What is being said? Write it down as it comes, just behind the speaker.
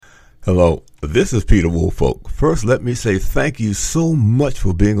Hello, this is Peter Woolfolk. First, let me say thank you so much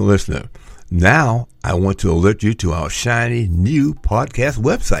for being a listener. Now, I want to alert you to our shiny new podcast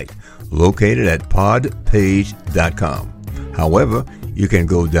website located at podpage.com. However, you can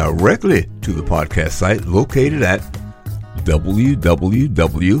go directly to the podcast site located at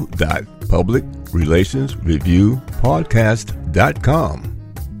www.publicrelationsreviewpodcast.com.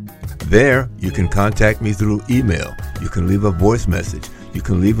 There, you can contact me through email. You can leave a voice message. You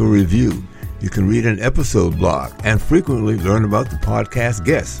can leave a review. You can read an episode blog and frequently learn about the podcast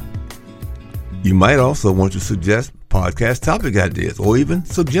guests. You might also want to suggest podcast topic ideas or even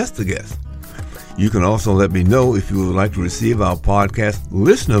suggest a guest. You can also let me know if you would like to receive our podcast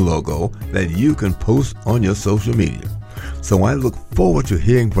listener logo that you can post on your social media. So I look forward to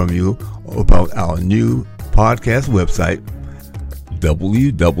hearing from you about our new podcast website,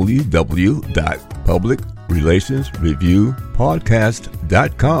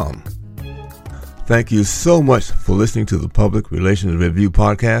 www.publicrelationsreviewpodcast.com. Thank you so much for listening to the Public Relations Review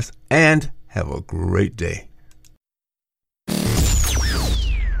Podcast, and have a great day.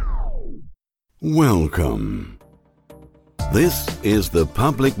 Welcome. This is the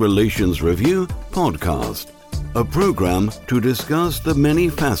Public Relations Review Podcast, a program to discuss the many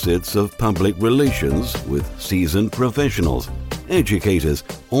facets of public relations with seasoned professionals, educators,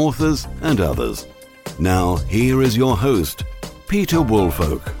 authors, and others. Now, here is your host, Peter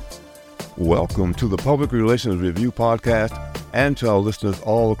Woolfolk. Welcome to the Public Relations Review Podcast and to our listeners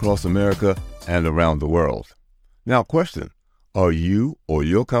all across America and around the world. Now, question, are you or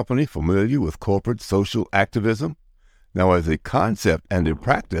your company familiar with corporate social activism? Now, as a concept and in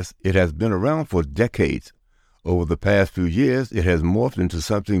practice, it has been around for decades. Over the past few years, it has morphed into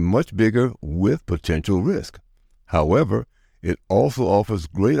something much bigger with potential risk. However, it also offers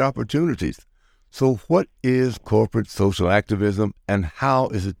great opportunities. So what is corporate social activism and how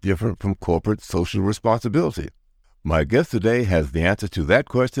is it different from corporate social responsibility? My guest today has the answer to that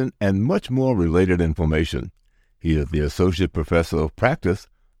question and much more related information. He is the Associate Professor of Practice,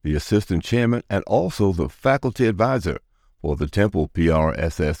 the Assistant Chairman, and also the Faculty Advisor for the Temple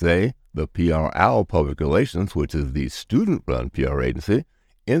PRSSA, the PR OWL Public Relations, which is the student-run PR agency,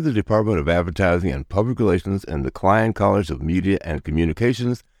 in the Department of Advertising and Public Relations in the Klein College of Media and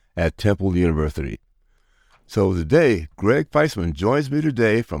Communications at Temple University. So today, Greg Feisman joins me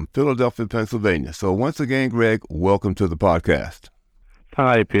today from Philadelphia, Pennsylvania. So once again, Greg, welcome to the podcast.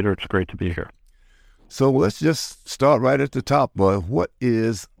 Hi, Peter. It's great to be here. So let's just start right at the top. What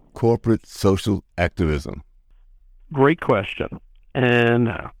is corporate social activism? Great question. And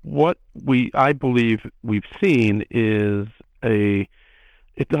what I believe we've seen is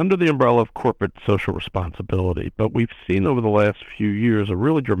it's under the umbrella of corporate social responsibility, but we've seen over the last few years a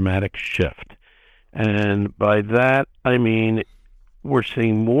really dramatic shift. And by that, I mean we're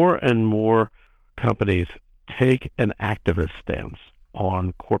seeing more and more companies take an activist stance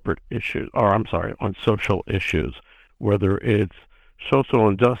on corporate issues, on social issues, whether it's social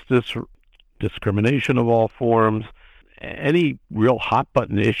injustice, discrimination of all forms, any real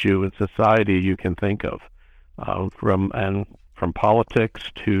hot-button issue in society you can think of, from politics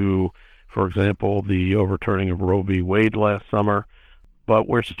to, for example, the overturning of Roe v. Wade last summer. But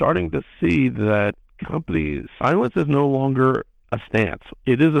we're starting to see that silence is no longer a stance.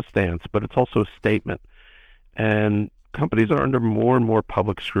 It is a stance, but it's also a statement. And companies are under more and more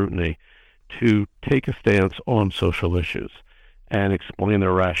public scrutiny to take a stance on social issues and explain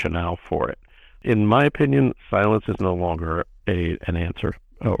their rationale for it. In my opinion, silence is no longer an answer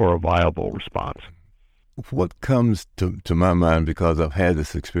or a viable response. What comes to my mind, because I've had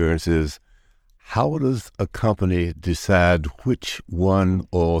this experience, is how does a company decide which one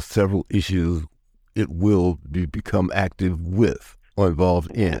or several issues it will become active with or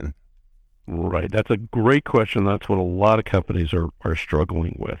involved in? Right. That's a great question. That's what a lot of companies are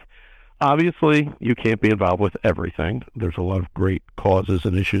struggling with. Obviously, you can't be involved with everything. There's a lot of great causes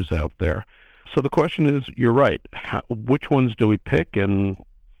and issues out there. So the question is, you're right, which ones do we pick and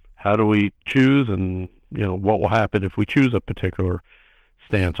how do we choose, and what will happen if we choose a particular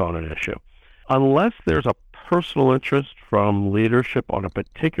stance on an issue? Unless there's a personal interest from leadership on a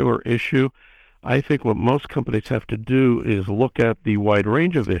particular issue, I think what most companies have to do is look at the wide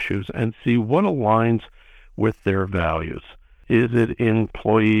range of issues and see what aligns with their values. Is it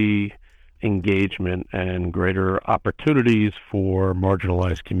employee engagement and greater opportunities for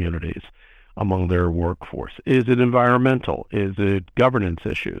marginalized communities among their workforce? Is it environmental? Is it governance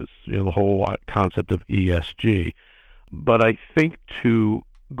issues? The whole concept of ESG. But I think to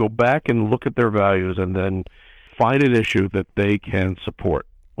go back and look at their values and then find an issue that they can support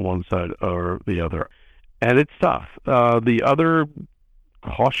one side or the other. And it's tough. The other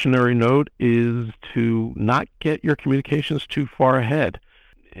cautionary note is to not get your communications too far ahead.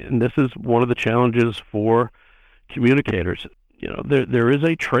 And this is one of the challenges for communicators. There is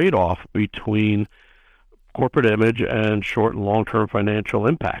a trade-off between corporate image and short and long-term financial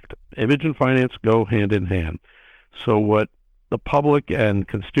impact. Image and finance go hand in hand. So what the public and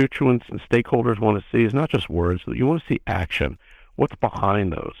constituents and stakeholders want to see is not just words, but you want to see action. What's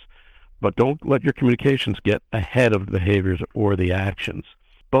behind those? But don't let your communications get ahead of the behaviors or the actions.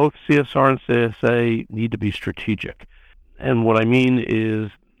 Both CSR and CSA need to be strategic. And what I mean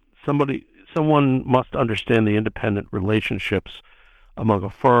is someone must understand the independent relationships among a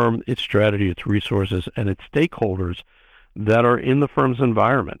firm, its strategy, its resources, and its stakeholders that are in the firm's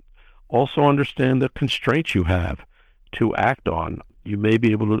environment. Also understand the constraints you have to act on. You may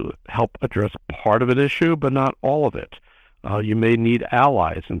be able to help address part of an issue, but not all of it. You may need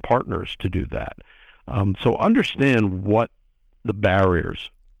allies and partners to do that. So understand what the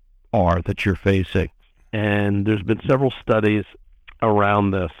barriers are that you're facing. And there's been several studies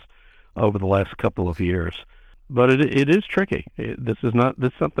around this over the last couple of years. But it is tricky. This is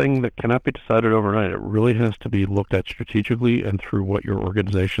something that cannot be decided overnight. It really has to be looked at strategically and through what your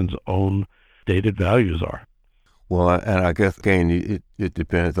organization's own stated values are. Well, and I guess, again, it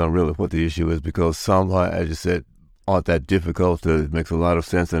depends on really what the issue is, because some, as you said, aren't that difficult. It makes a lot of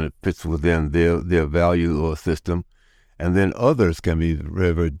sense and it fits within their value or system. And then others can be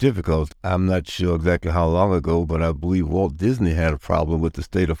very, very difficult. I'm not sure exactly how long ago, but I believe Walt Disney had a problem with the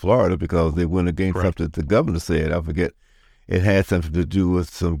state of Florida because they went against something the governor said. I forget. It had something to do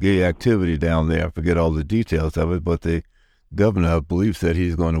with some gay activity down there. I forget all the details of it, but the governor, I believe, said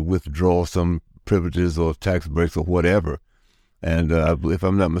he's going to withdraw some privileges or tax breaks or whatever. And if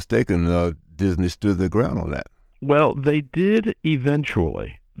I'm not mistaken, Disney stood their ground on that. Well, they did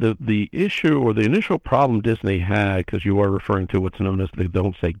eventually. The issue or the initial problem Disney had, because you are referring to what's known as the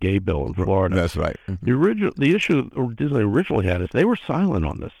Don't Say Gay bill in Florida. That's right. Mm-hmm. The issue Disney originally had is they were silent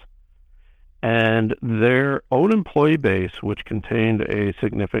on this. And their own employee base, which contained a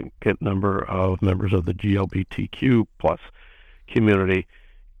significant number of members of the GLBTQ plus community,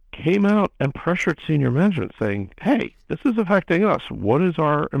 came out and pressured senior management saying, hey, this is affecting us. What is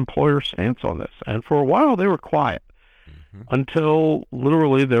our employer stance on this? And for a while, they were quiet. Until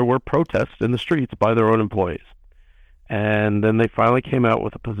literally there were protests in the streets by their own employees. And then they finally came out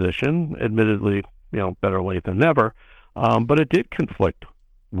with a position, admittedly, better late than never, but it did conflict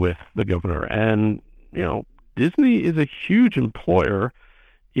with the governor. And, Disney is a huge employer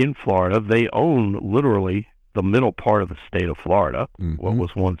in Florida. They own literally the middle part of the state of Florida, what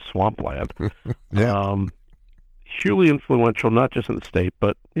was once swampland. Hugely influential, not just in the state,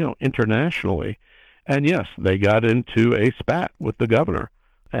 but, internationally. And yes, they got into a spat with the governor.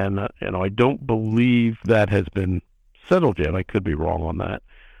 And, I don't believe that has been settled yet. I could be wrong on that.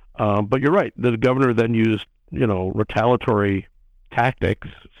 But you're right. The governor then used, retaliatory tactics,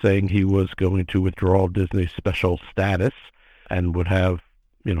 saying he was going to withdraw Disney's special status and would have,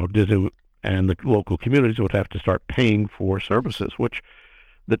 Disney and the local communities would have to start paying for services, which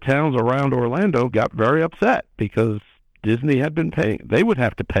the towns around Orlando got very upset because Disney had been paying. They would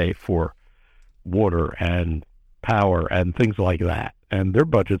have to pay for water and power and things like that. And their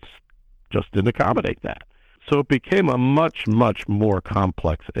budgets just didn't accommodate that. So it became a much, much more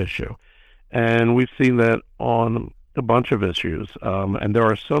complex issue. And we've seen that on a bunch of issues. And there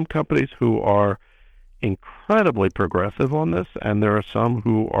are some companies who are incredibly progressive on this, and there are some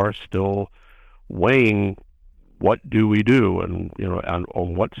who are still weighing what do we do and,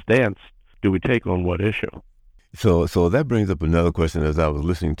 on what stance do we take on what issue. So that brings up another question as I was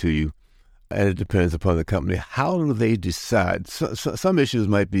listening to you. And it depends upon the company. How do they decide? Some issues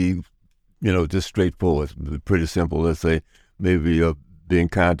might be, just straightforward, pretty simple. Let's say maybe being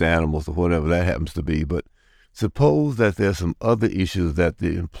kind to animals or whatever that happens to be. But suppose that there's some other issues that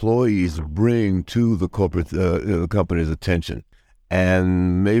the employees bring to the corporate the company's attention,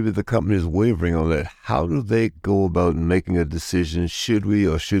 and maybe the company is wavering on that. How do they go about making a decision? Should we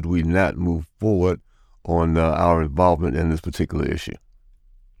or should we not move forward on our involvement in this particular issue?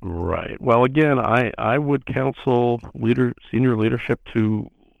 Right. Well, again, I would counsel senior leadership to,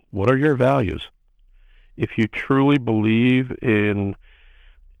 what are your values? If you truly believe in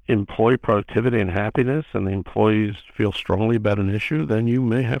employee productivity and happiness and the employees feel strongly about an issue, then you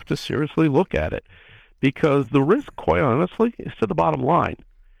may have to seriously look at it. Because the risk, quite honestly, is to the bottom line.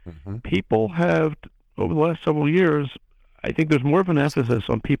 Mm-hmm. People have, over the last several years, I think there's more of an emphasis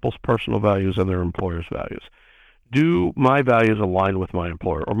on people's personal values than their employer's values. Do my values align with my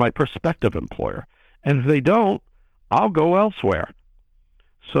employer or my prospective employer? And if they don't, I'll go elsewhere.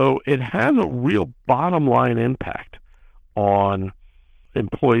 So it has a real bottom line impact on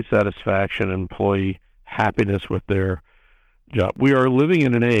employee satisfaction, employee happiness with their job. We are living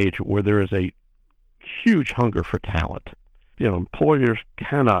in an age where there is a huge hunger for talent. Employers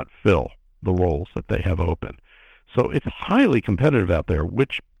cannot fill the roles that they have open. So it's highly competitive out there,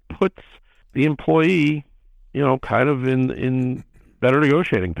 which puts the employee, kind of in better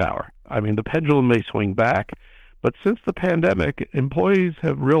negotiating power. I mean, the pendulum may swing back, but since the pandemic, employees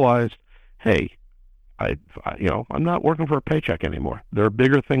have realized, hey, I'm not working for a paycheck anymore. There are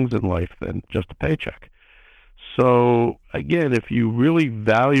bigger things in life than just a paycheck. So again, if you really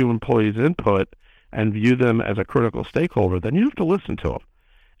value employees' input and view them as a critical stakeholder, then you have to listen to them.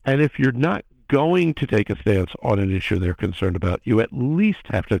 And if you're not going to take a stance on an issue they're concerned about, you at least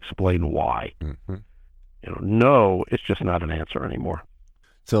have to explain why. Mm-hmm. No, it's just not an answer anymore.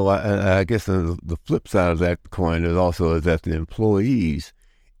 So I guess the flip side of that coin is also that the employees,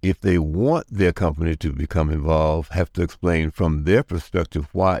 if they want their company to become involved, have to explain from their perspective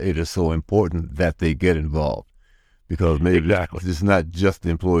why it is so important that they get involved. Because maybe it's not just the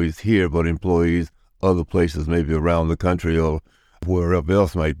employees here, but employees other places, maybe around the country or wherever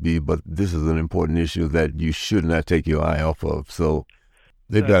else might be, but this is an important issue that you should not take your eye off of. So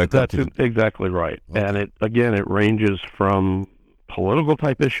they've got to come to... That's exactly right. Okay. And it ranges from political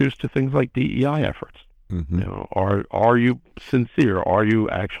type issues to things like DEI efforts. Mm-hmm. Are you sincere? Are you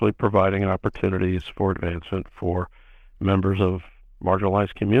actually providing opportunities for advancement for members of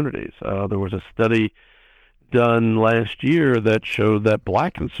marginalized communities? There was a study done last year that showed that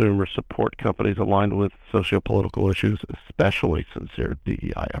Black consumers support companies aligned with socio-political issues, especially sincere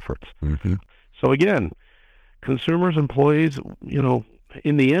DEI efforts. Mm-hmm. So again, consumers, employees,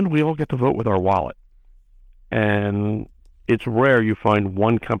 in the end, we all get to vote with our wallet. And it's rare you find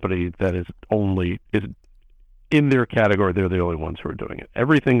one company that is in their category, they're the only ones who are doing it.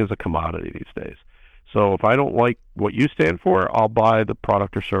 Everything is a commodity these days. So if I don't like what you stand for, I'll buy the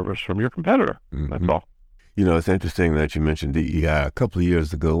product or service from your competitor. Mm-hmm. That's all. It's interesting that you mentioned DEI. A couple of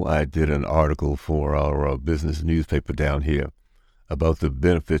years ago, I did an article for our business newspaper down here about the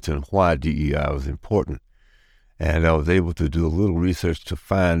benefits and why DEI was important. And I was able to do a little research to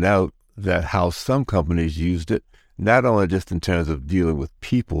find out that how some companies used it, not only just in terms of dealing with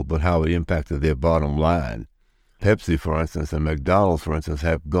people, but how it impacted their bottom line. Pepsi, for instance, and McDonald's, for instance,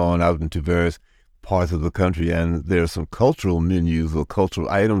 have gone out into various parts of the country, and there are some cultural menus or cultural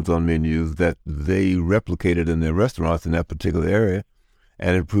items on menus that they replicated in their restaurants in that particular area,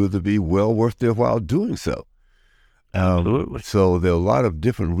 and it proved to be well worth their while doing so. Absolutely. So there are a lot of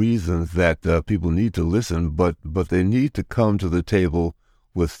different reasons that people need to listen, but they need to come to the table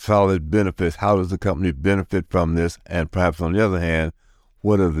with solid benefits. How does the company benefit from this? And perhaps on the other hand,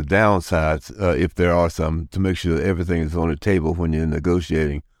 what are the downsides, if there are some, to make sure that everything is on the table when you're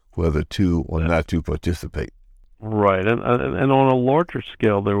negotiating whether to or not to participate. Right. And on a larger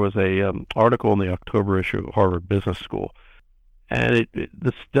scale, there was a article in the October issue of Harvard Business School. And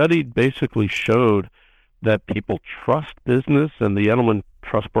the study basically showed that people trust business, and the Edelman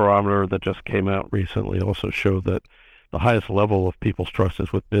Trust Barometer that just came out recently also showed that the highest level of people's trust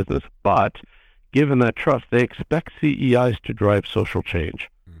is with business. But given that trust, they expect CEIs to drive social change.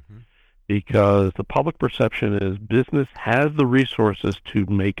 Mm-hmm. Because the public perception is business has the resources to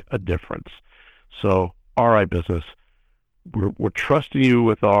make a difference. So, all right, business, we're trusting you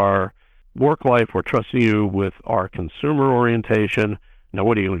with our work life. We're trusting you with our consumer orientation. Now,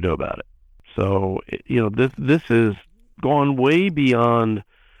 what are you going to do about it? So, this has gone way beyond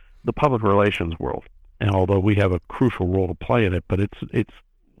the public relations world. And although we have a crucial role to play in it, but it's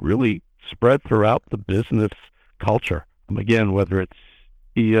really spread throughout the business culture. Again, whether it's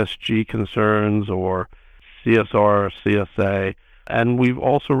ESG concerns or CSR, CSA, and we've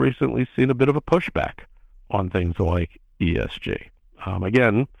also recently seen a bit of a pushback on things like ESG.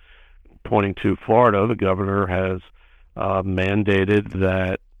 Again, pointing to Florida, the governor has mandated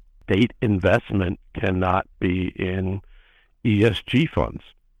that state investment cannot be in ESG funds,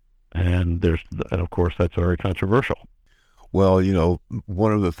 and of course that's very controversial. Well,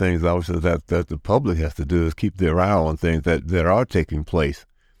 one of the things obviously that the public has to do is keep their eye on things that are taking place.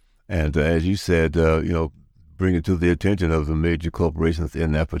 And as you said, bring it to the attention of the major corporations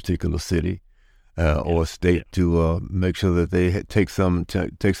in that particular city or state to make sure that they take some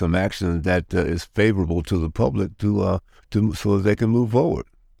action that is favorable to the public to so that they can move forward.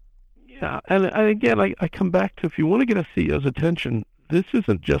 Yeah, and again, I come back to, if you want to get a CEO's attention, this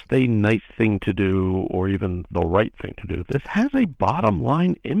isn't just a nice thing to do or even the right thing to do. This has a bottom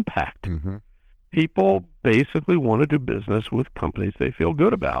line impact. Mm-hmm. People basically want to do business with companies they feel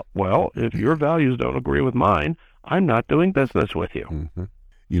good about. Well, if your values don't agree with mine, I'm not doing business with you.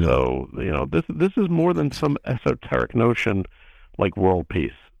 Mm-hmm. So, this is more than some esoteric notion like world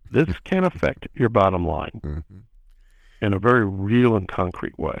peace. This can affect your bottom line in a very real and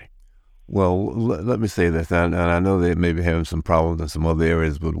concrete way. Well, let me say this, and I know they may be having some problems in some other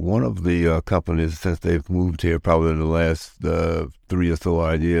areas, but one of the companies, since they've moved here probably in the last 3 or so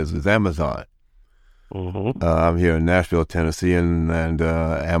odd years, is Amazon. I'm here in Nashville, Tennessee, and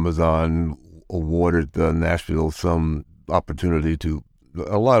Amazon awarded Nashville some opportunity to.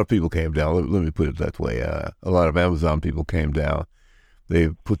 A lot of people came down. Let me put it that way. A lot of Amazon people came down. They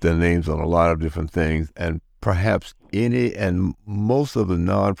put their names on a lot of different things, and perhaps any and most of the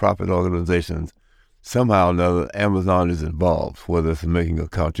nonprofit organizations, somehow or another, Amazon is involved, whether it's making a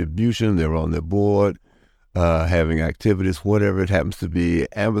contribution, they're on their board, having activities, whatever it happens to be.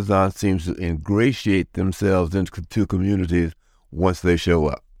 Amazon seems to ingratiate themselves into communities once they show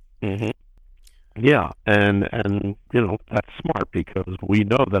up. Yeah, and that's smart, because we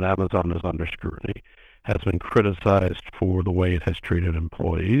know that Amazon is under scrutiny, has been criticized for the way it has treated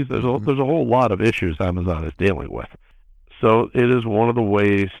employees. There's a whole lot of issues Amazon is dealing with. So it is one of the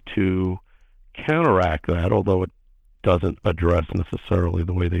ways to counteract that, although it doesn't address necessarily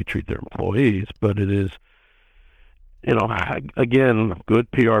the way they treat their employees, but it is, again, good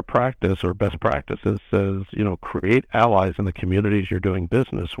PR practice or best practices says, create allies in the communities you're doing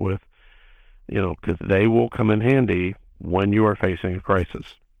business with, because they will come in handy when you are facing a crisis.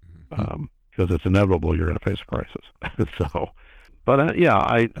 Because it's inevitable you're going to face a crisis. I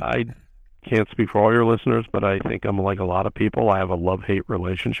can't speak for all your listeners, but I think I'm like a lot of people. I have a love-hate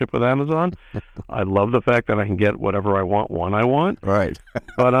relationship with Amazon. I love the fact that I can get whatever I want when I want. Right.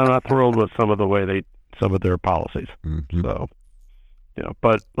 But I'm not thrilled with some of their policies. So,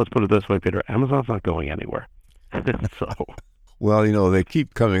 but let's put it this way, Peter. Amazon's not going anywhere. Well, they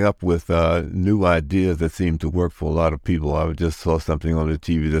keep coming up with new ideas that seem to work for a lot of people. I just saw something on the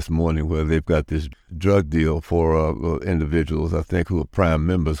TV this morning where they've got this drug deal for individuals, I think, who are Prime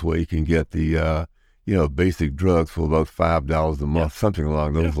members, where you can get the, basic drugs for about $5 a month, something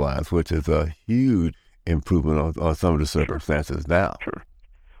along those lines, which is a huge improvement on some of the circumstances now. Sure.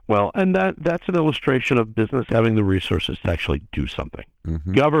 Well, and that's an illustration of business having the resources to actually do something.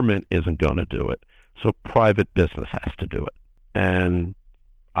 Government isn't going to do it, so private business has to do it. And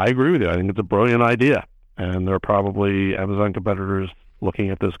I agree with you. I think it's a brilliant idea. And there are probably Amazon competitors looking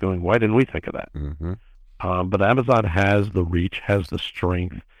at this going, why didn't we think of that? But Amazon has the reach, has the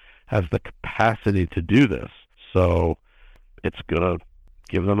strength, has the capacity to do this. So it's going to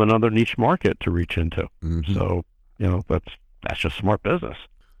give them another niche market to reach into. So, that's just smart business.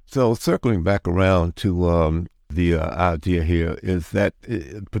 So circling back around to the idea here is that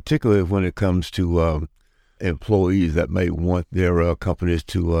particularly when it comes to employees that may want their companies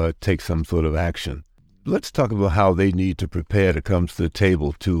to take some sort of action. Let's talk about how they need to prepare to come to the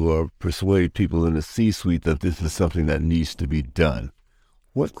table to persuade people in the C-suite that this is something that needs to be done.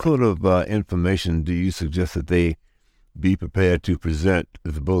 What sort of information do you suggest that they be prepared to present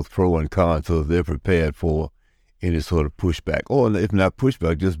as both pro and con so that they're prepared for any sort of pushback? Or if not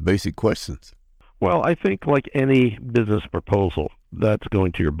pushback, just basic questions. Well, I think like any business proposal that's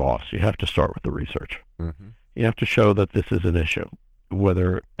going to your boss, you have to start with the research. You have to show that this is an issue,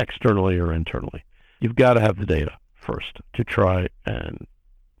 whether externally or internally. You've got to have the data first to try and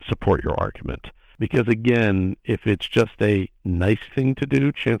support your argument. Because again, if it's just a nice thing to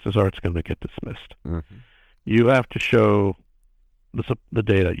do, chances are it's going to get dismissed. You have to show the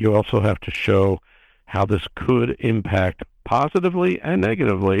data. You also have to show how this could impact positively and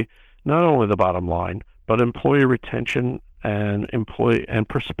negatively not only the bottom line, but employee retention and employee and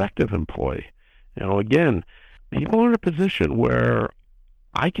prospective employee. Again, people are in a position where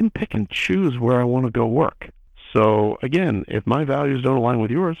I can pick and choose where I want to go work. So again, if my values don't align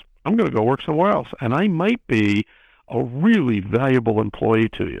with yours, I'm going to go work somewhere else. And I might be a really valuable employee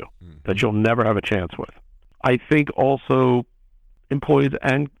to you that you'll never have a chance with. I think also employees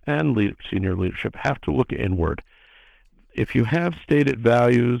and senior leadership have to look inward. If you have stated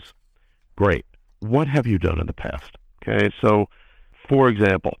values, great. What have you done in the past? Okay, so for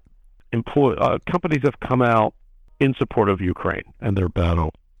example, companies have come out in support of Ukraine and their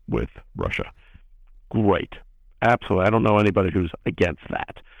battle with Russia. Great. Absolutely. I don't know anybody who's against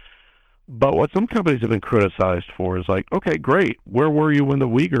that. But what some companies have been criticized for is like, okay, great. Where were you when the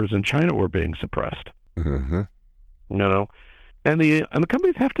Uyghurs in China were being suppressed? And the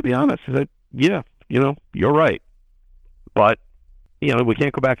companies have to be honest. They say, yeah, you're right. But, we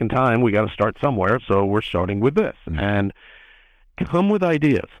can't go back in time. We got to start somewhere. So we're starting with this. And come with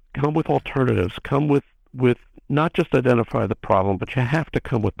ideas, come with alternatives, come with not just identify the problem, but you have to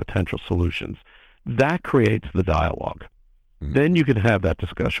come with potential solutions. That creates the dialogue. Then you can have that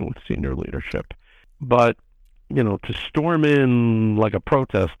discussion with senior leadership. But, to storm in like a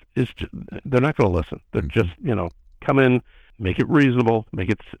protest they're not going to listen. They're just, come in, make it reasonable,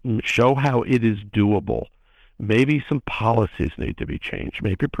 show how it is doable. Maybe some policies need to be changed.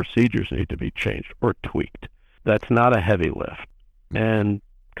 Maybe procedures need to be changed or tweaked. That's not a heavy lift. And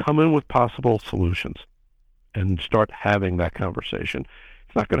come in with possible solutions and start having that conversation.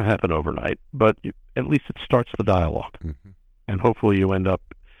 It's not going to happen overnight, but at least it starts the dialogue. Mm-hmm. And hopefully you end up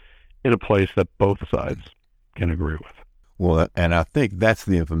in a place that both sides can agree with. Well, and I think that's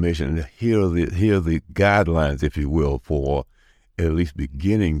the information. Here are the guidelines, if you will, for at least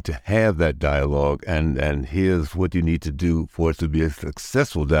beginning to have that dialogue. And here's what you need to do for it to be a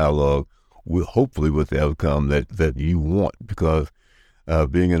successful dialogue, hopefully with the outcome that you want. Because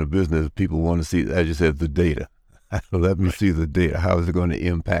being in a business, people want to see, as you said, the data. Let me see the data. How is it going to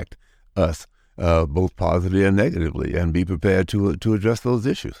impact us, both positively and negatively, and be prepared to address those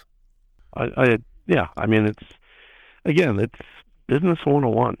issues. It's business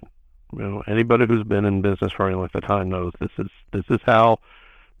 101. Anybody who's been in business for any length of time knows this is how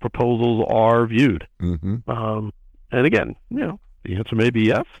proposals are viewed. Mm-hmm. And again, the answer may be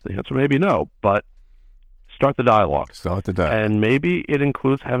yes, the answer may be no, but start the dialogue. And maybe it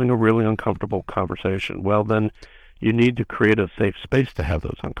includes having a really uncomfortable conversation. Well, then you need to create a safe space to have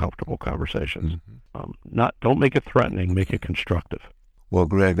those uncomfortable conversations. Mm-hmm. Don't make it threatening, make it constructive. Well,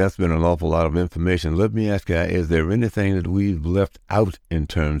 Greg, that's been an awful lot of information. Let me ask you, is there anything that we've left out in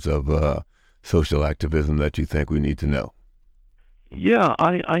terms of social activism that you think we need to know? Yeah,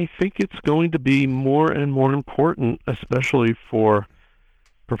 I think it's going to be more and more important, especially for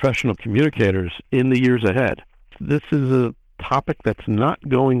professional communicators in the years ahead. This is a topic that's not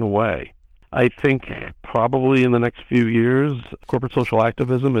going away. I think probably in the next few years, corporate social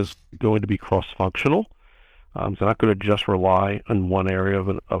activism is going to be cross-functional. It's not going to just rely on one area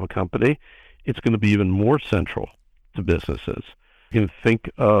of a company. It's going to be even more central to businesses. You can think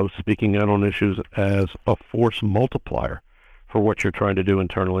of speaking out on issues as a force multiplier for what you're trying to do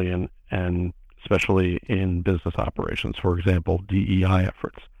internally and especially in business operations, for example, DEI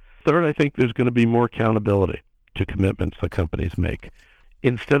efforts. Third, I think there's going to be more accountability to commitments that companies make.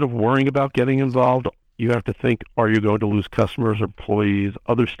 Instead of worrying about getting involved, you have to think, are you going to lose customers, employees,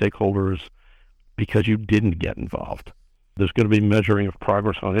 other stakeholders because you didn't get involved? There's going to be measuring of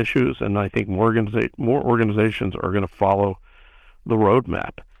progress on issues, and I think more organizations are going to follow the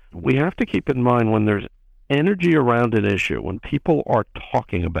roadmap. We have to keep in mind when there's energy around an issue, when people are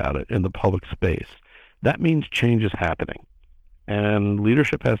talking about it in the public space, that means change is happening. And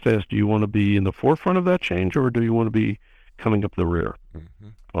leadership has to ask, do you want to be in the forefront of that change, or do you want to be coming up the rear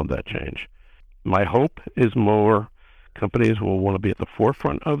of that change? My hope is more companies will want to be at the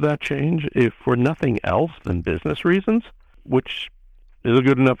forefront of that change, if for nothing else than business reasons, which is a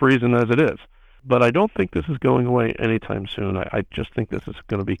good enough reason as it is. But I don't think this is going away anytime soon. I just think this is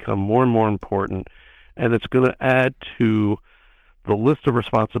going to become more and more important, and it's going to add to the list of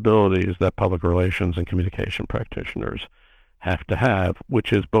responsibilities that public relations and communication practitioners have to have,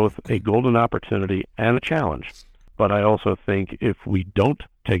 which is both a golden opportunity and a challenge. But I also think if we don't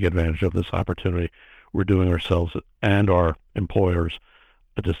take advantage of this opportunity, we're doing ourselves and our employers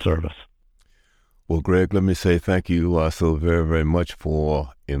a disservice. Well, Greg, let me say thank you so very, very much for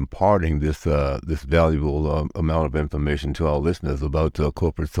imparting this valuable amount of information to our listeners about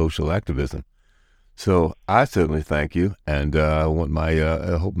corporate social activism. So I certainly thank you, and I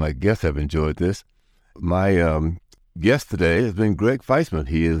hope my guests have enjoyed this. My guest today has been Greg Feistman.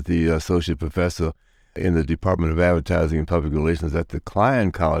 He is the associate professor in the Department of Advertising and Public Relations at the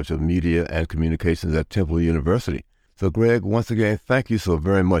Klein College of Media and Communications at Temple University. So, Greg, once again, thank you so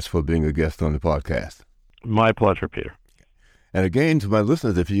very much for being a guest on the podcast. My pleasure, Peter. And again, to my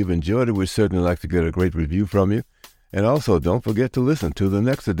listeners, if you've enjoyed it, we'd certainly like to get a great review from you. And also, don't forget to listen to the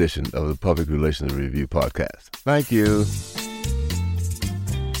next edition of the Public Relations Review podcast. Thank you.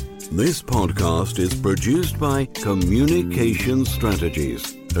 This podcast is produced by Communication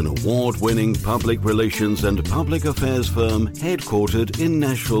Strategies, an award-winning public relations and public affairs firm headquartered in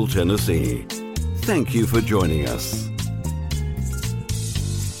Nashville, Tennessee. Thank you for joining us.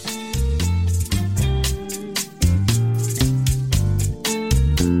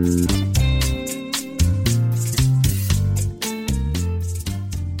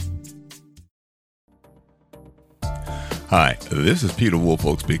 Hi, this is Peter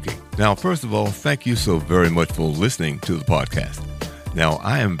Woolfolk speaking. Now, first of all, thank you so very much for listening to the podcast. Now,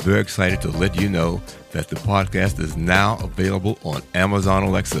 I am very excited to let you know that the podcast is now available on Amazon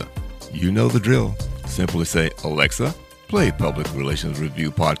Alexa. You know the drill. Simply say, Alexa, play Public Relations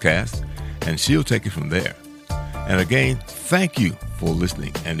Review podcast, and she'll take it from there. And again, thank you for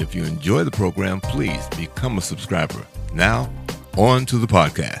listening. And if you enjoy the program, please become a subscriber. Now, on to the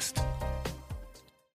podcast.